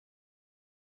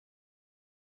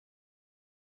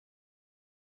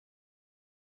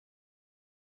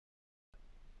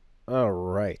All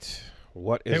right.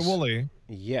 What is... Hey, Woolie.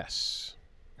 Yes.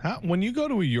 When you go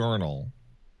to a urinal,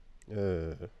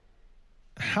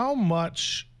 how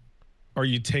much are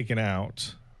you taking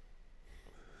out?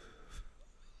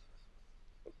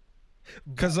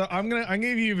 Because I'm gonna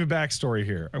give you a backstory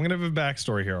here. I'm gonna have a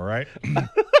backstory here. All right.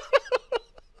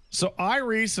 So I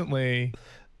recently,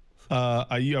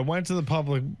 I went to the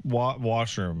public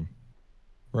washroom,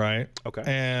 right? Okay.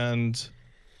 And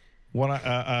when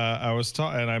I was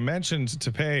talking, and I mentioned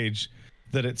to Paige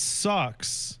that it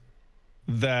sucks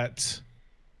that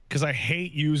because I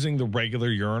hate using the regular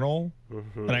urinal,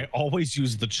 and I always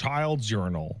use the child's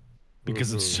urinal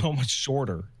because it's so much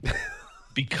shorter.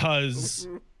 Because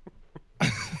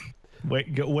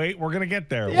wait, we're gonna get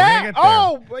there. Yeah. We're gonna get there.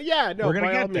 Oh, but yeah. No, we're gonna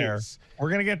by all get there. means.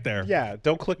 We're gonna get there. Yeah.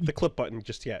 Don't click the clip button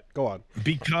just yet. Go on.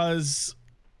 Because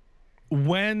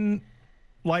when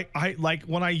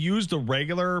when I used a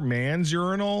regular man's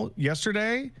urinal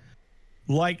yesterday,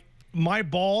 like my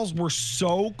balls were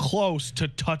so close to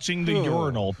touching the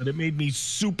urinal that it made me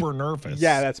super nervous.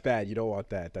 Yeah, that's bad. You don't want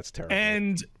that. That's terrible.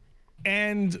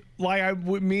 And like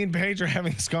me and Paige are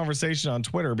having this conversation on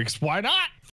Twitter because why not?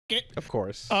 F it. Of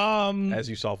course. As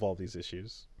you solve all these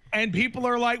issues. And people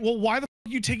are like, well, why the f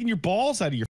are you taking your balls out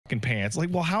of your fucking pants? Like,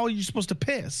 well, how are you supposed to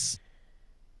piss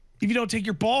if you don't take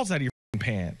your balls out of your fucking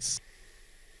pants?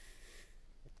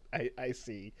 I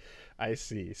see. I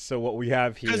see. So what we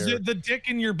have here... Because the dick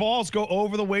and your balls go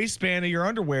over the waistband of your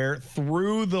underwear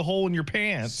through the hole in your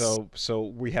pants.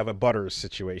 So we have a Butters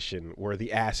situation where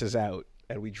the ass is out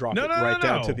and we drop it right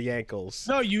down to the ankles.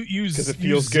 No, you because it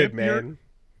feels good, man.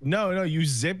 No, you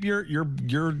zip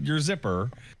your zipper,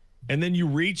 and then you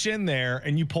reach in there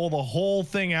and you pull the whole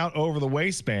thing out over the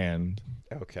waistband.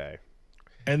 Okay.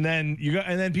 And then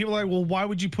people are like, well, why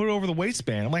would you put it over the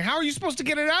waistband? I'm like, how are you supposed to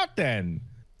get it out then?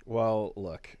 Well,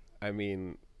 look, I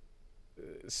mean,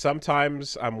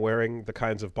 sometimes I'm wearing the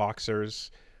kinds of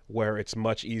boxers where it's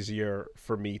much easier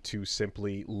for me to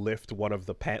simply lift one of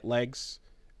the pant legs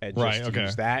and just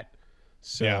use that.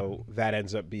 So that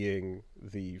ends up being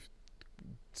the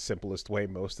simplest way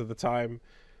most of the time.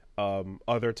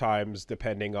 Other times,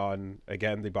 depending on,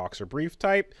 again, the boxer brief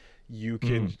type, you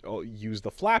can use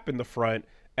the flap in the front,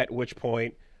 at which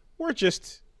point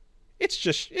it's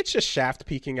just shaft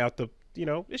peeking out the,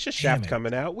 it's just shaft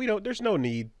coming out. There's no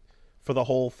need for the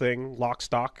whole thing lock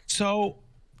stock. So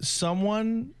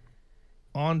someone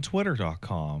on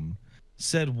twitter.com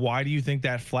said, why do you think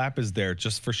that flap is there,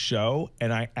 just for show?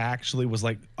 And I actually was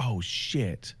like, oh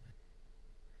shit,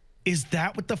 is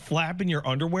that what the flap in your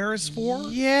underwear is for?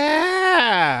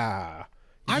 Yeah,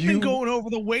 I've been going over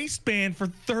the waistband for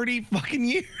 30 fucking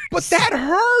years, but that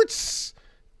hurts.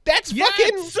 That's fucking...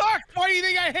 it sucks. Why do you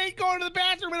think I hate going to the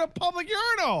bathroom in a public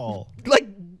urinal? Like,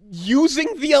 using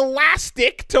the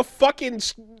elastic to fucking...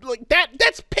 Like,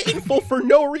 that's painful for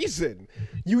no reason.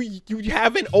 You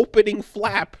have an opening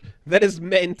flap that is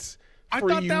meant for you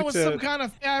to... I thought that was some kind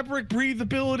of fabric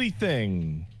breathability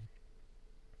thing.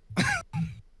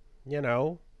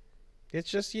 It's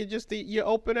just, you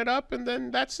open it up and then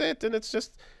that's it. And it's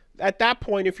just, at that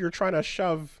point, if you're trying to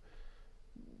shove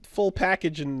full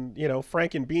package and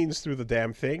Franken beans through the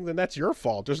damn thing, then that's your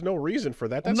fault. There's no reason for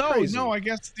that. That's crazy. No, I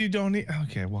guess you don't need...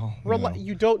 Okay, well,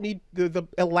 you don't need the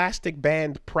elastic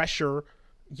band pressure.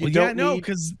 That's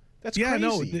crazy.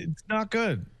 No, it's not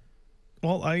good.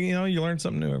 Well, you learn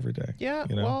something new every day. Yeah,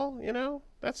 well,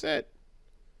 that's it.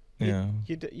 Yeah,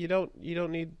 you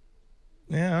don't need...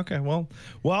 Yeah, okay, well,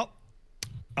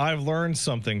 I've learned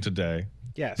something today.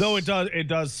 Yes. Though it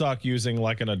does suck using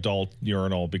like an adult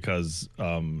urinal because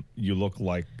you look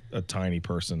like a tiny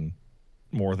person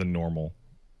more than normal.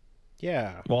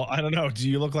 Yeah. Well, I don't know. Do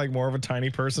you look like more of a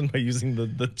tiny person by using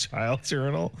the child's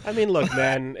urinal? I mean, look,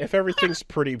 man, if everything's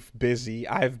pretty busy,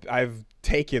 I've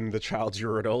taken the child's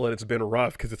urinal and it's been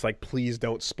rough because it's like, please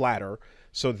don't splatter.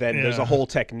 So then there's a whole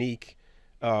technique.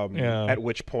 At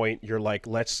which point you're like,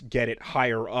 let's get it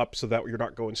higher up so that you're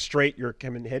not going straight, you're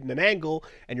coming hitting an angle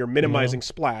and you're minimizing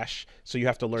splash, so you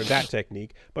have to learn that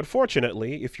technique. But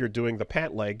fortunately, if you're doing the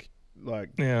pant leg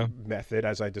method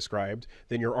as I described,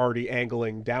 then you're already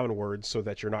angling downwards so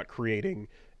that you're not creating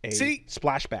a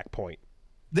splashback point.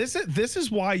 This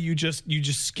is why you just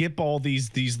skip all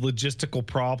these logistical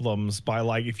problems by,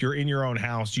 like, if you're in your own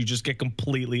house, you just get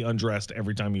completely undressed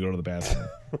every time you go to the bathroom.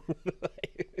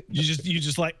 You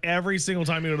just like every single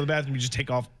time you go to the bathroom, you just take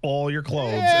off all your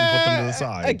clothes and put them to the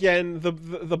side. Again,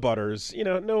 the butters. You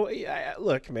know, no.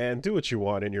 Look, man, do what you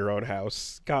want in your own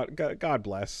house. God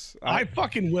bless. I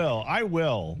fucking will. I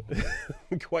will.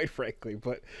 Quite frankly,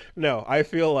 but no, I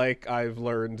feel like I've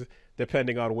learned,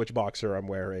 depending on which boxer I'm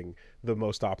wearing, the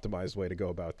most optimized way to go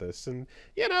about this. And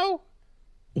you know.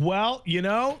 Well, you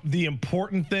know, the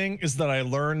important thing is that I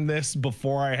learned this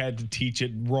before I had to teach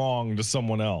it wrong to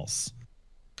someone else.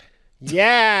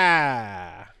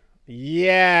 Yeah.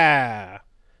 Yeah.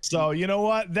 So, you know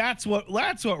what? That's what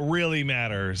really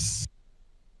matters.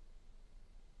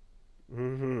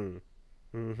 Mm-hmm.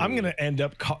 Mm-hmm. I'm going to end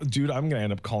up dude, I'm going to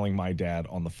end up calling my dad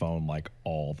on the phone like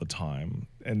all the time,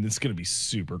 and it's going to be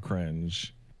super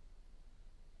cringe.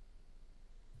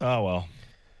 Oh well.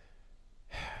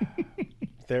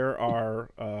 There's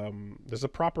a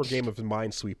proper game of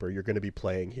Minesweeper you're going to be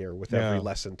playing here with every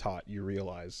lesson taught, you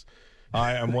realize.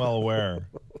 I am well aware.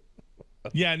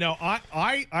 Yeah, no,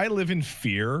 I live in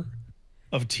fear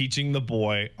of teaching the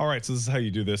boy. All right, so this is how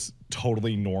you do this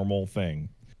totally normal thing.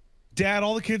 Dad,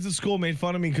 all the kids at school made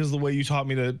fun of me because of the way you taught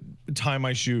me to tie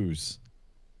my shoes.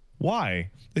 Why?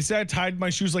 They said I tied my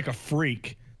shoes like a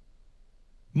freak.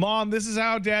 Mom, this is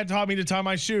how Dad taught me to tie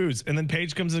my shoes. And then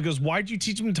Paige comes in and goes, why'd you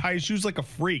teach him to tie his shoes like a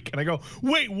freak? And I go,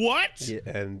 wait, what? Yeah,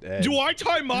 and do I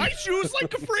tie my shoes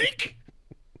like a freak?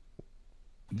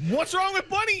 What's wrong with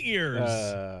bunny ears?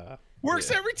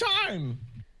 Works every time.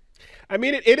 I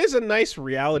mean, it is a nice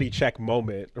reality check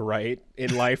moment, right,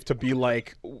 in life to be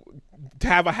like, to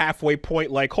have a halfway point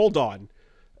like, hold on.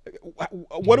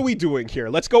 What are we doing here?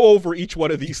 Let's go over each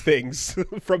one of these things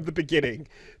from the beginning.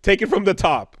 Take it from the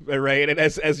top, right? And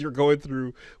as you're going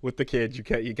through with the kids, you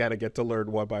gotta get to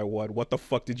learn one by one. What the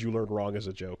fuck did you learn wrong as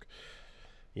a joke?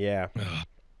 Yeah.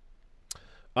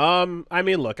 I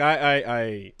mean, look,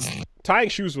 I tying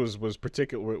shoes was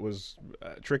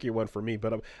a tricky one for me,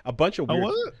 but a bunch of weird. Oh,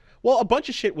 was it? Well, a bunch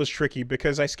of shit was tricky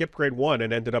because I skipped grade 1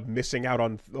 and ended up missing out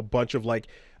on a bunch of like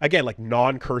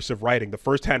non-cursive writing. The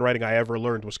first handwriting I ever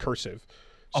learned was cursive.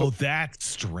 So, that's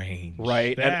strange.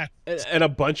 Right. And a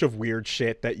bunch of weird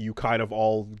shit that you kind of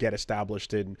all get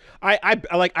established in. I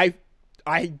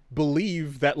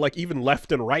believe that like even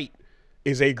left and right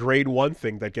is a grade 1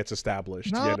 thing that gets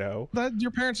established, you know? That your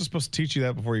parents are supposed to teach you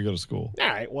that before you go to school. All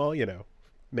right, well, you know,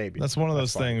 maybe. That's one of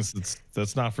those things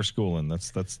that's not for schooling.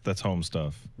 That's home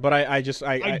stuff. But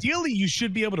ideally you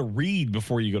should be able to read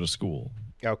before you go to school.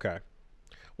 Okay.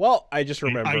 Well, I just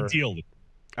remember ideally.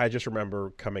 I just remember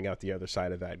coming out the other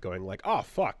side of that going like, "Oh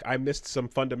fuck, I missed some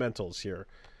fundamentals here."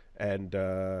 And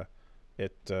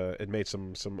it made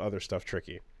some other stuff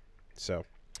tricky. So,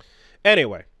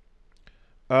 anyway,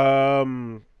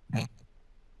 well,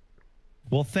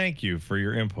 thank you for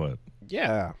your input.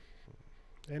 Yeah.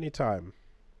 Anytime.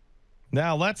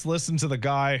 Now let's listen to the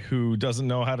guy who doesn't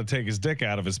know how to take his dick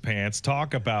out of his pants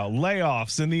talk about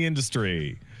layoffs in the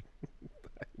industry.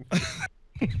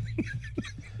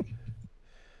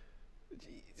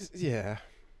 Yeah.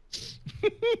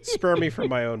 Spare me from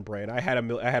my own brain. I had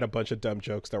a bunch of dumb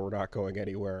jokes that were not going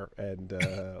anywhere, and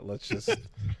let's just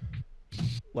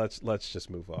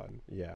move on. Yeah.